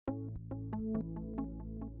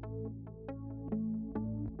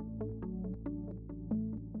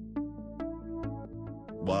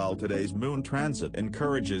While today's moon transit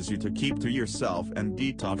encourages you to keep to yourself and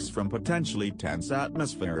detox from potentially tense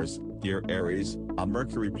atmospheres, dear Aries, a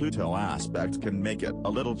Mercury-Pluto aspect can make it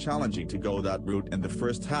a little challenging to go that route in the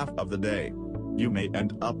first half of the day. You may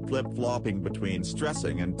end up flip-flopping between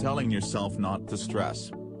stressing and telling yourself not to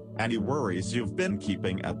stress. Any worries you've been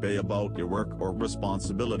keeping at bay about your work or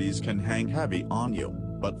responsibilities can hang heavy on you,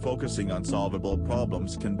 but focusing on solvable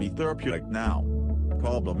problems can be therapeutic now.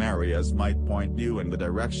 Problem areas might point you in the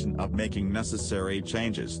direction of making necessary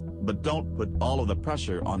changes, but don't put all of the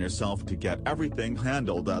pressure on yourself to get everything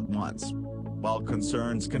handled at once. While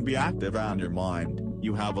concerns can be active on your mind,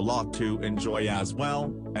 you have a lot to enjoy as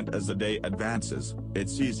well, and as the day advances,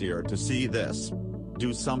 it's easier to see this.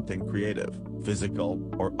 Do something creative, physical,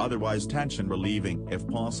 or otherwise tension-relieving if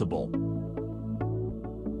possible.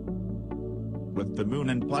 With the moon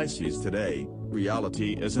in Pisces today,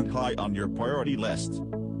 reality isn't high on your priority list.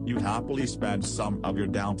 You happily spend some of your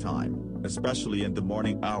downtime, especially in the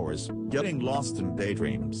morning hours, getting lost in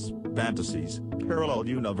daydreams, fantasies, parallel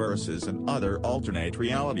universes and other alternate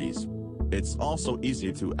realities. It's also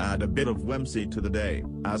easy to add a bit of whimsy to the day,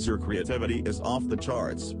 as your creativity is off the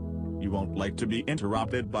charts. You won't like to be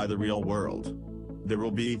interrupted by the real world. There will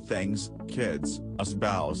be things, kids, a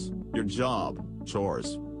spouse, your job,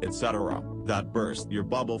 chores, etc., that burst your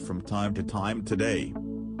bubble from time to time today.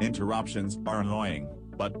 Interruptions are annoying,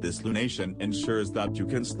 but this lunation ensures that you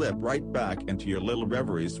can slip right back into your little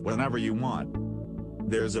reveries whenever you want.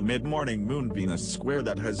 There's a mid-morning Moon-Venus square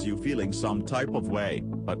that has you feeling some type of way,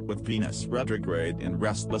 but with Venus retrograde in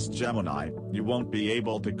restless Gemini, you won't be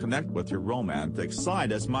able to connect with your romantic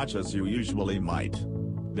side as much as you usually might.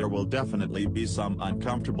 There will definitely be some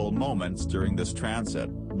uncomfortable moments during this transit,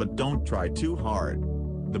 but don't try too hard.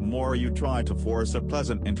 The more you try to force a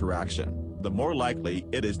pleasant interaction, the more likely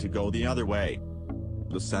it is to go the other way.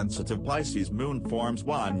 The sensitive Pisces moon forms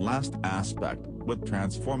one last aspect, with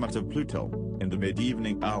transformative Pluto, in the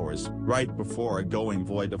mid-evening hours, right before going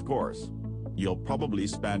void of course. You'll probably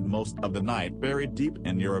spend most of the night buried deep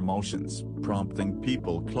in your emotions, prompting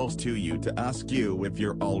people close to you to ask you if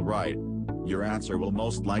you're alright. Your answer will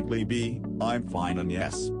most likely be, I'm fine, and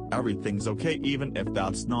yes, everything's okay, even if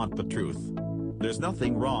that's not the truth. There's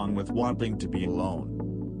nothing wrong with wanting to be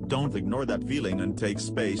alone. Don't ignore that feeling and take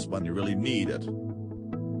space when you really need it.